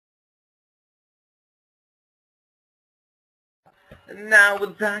And now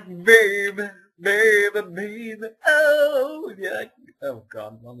it's like, baby, baby, baby, oh, yeah. Oh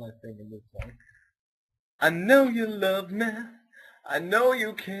God, why am I singing this song? I know you love me, I know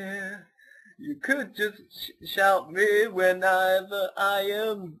you care. You could just shout me whenever I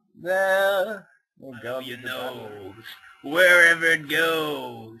am there. Oh God, Your nose, wherever it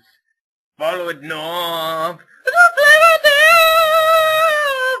goes, follow it north.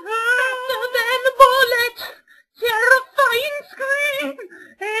 Faster than a bullet, terrifying scream,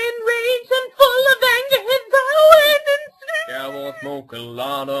 enraged and full of anger, his own and sleep. Yeah, we'll smoke a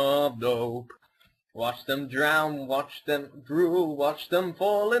lot of dope. Watch them drown, watch them drool, watch them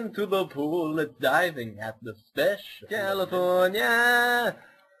fall into the pool. It's diving at the special California,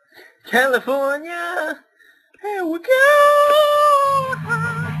 California, here we go.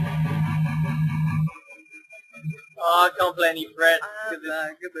 Oh, I can't play any frets. I'm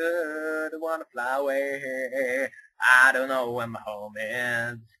like a bird, I wanna fly away. I don't know where my home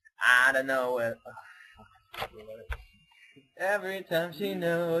is. I don't know where... Every time she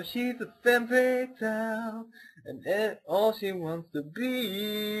knows she's a femme fatale, and all she wants to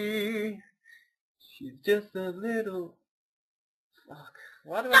be, she's just a little... Fuck.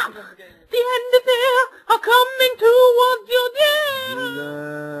 Why do I keep on forgetting this? The end is near, I'm coming towards your death.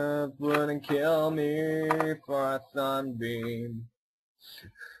 Love wouldn't kill me for a sunbeam.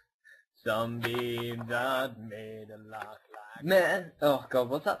 Sunbeam that made a lot like... Man, oh God,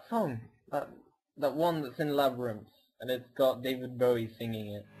 what's that song? That one that's in Labyrinth, and it's got David Bowie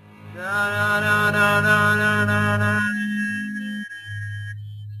singing it. Na na na na na na na.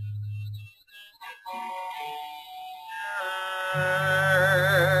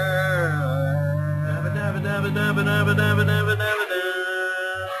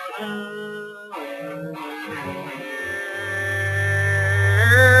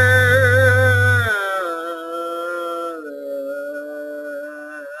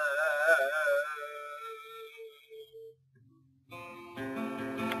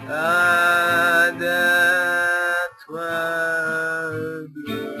 That's why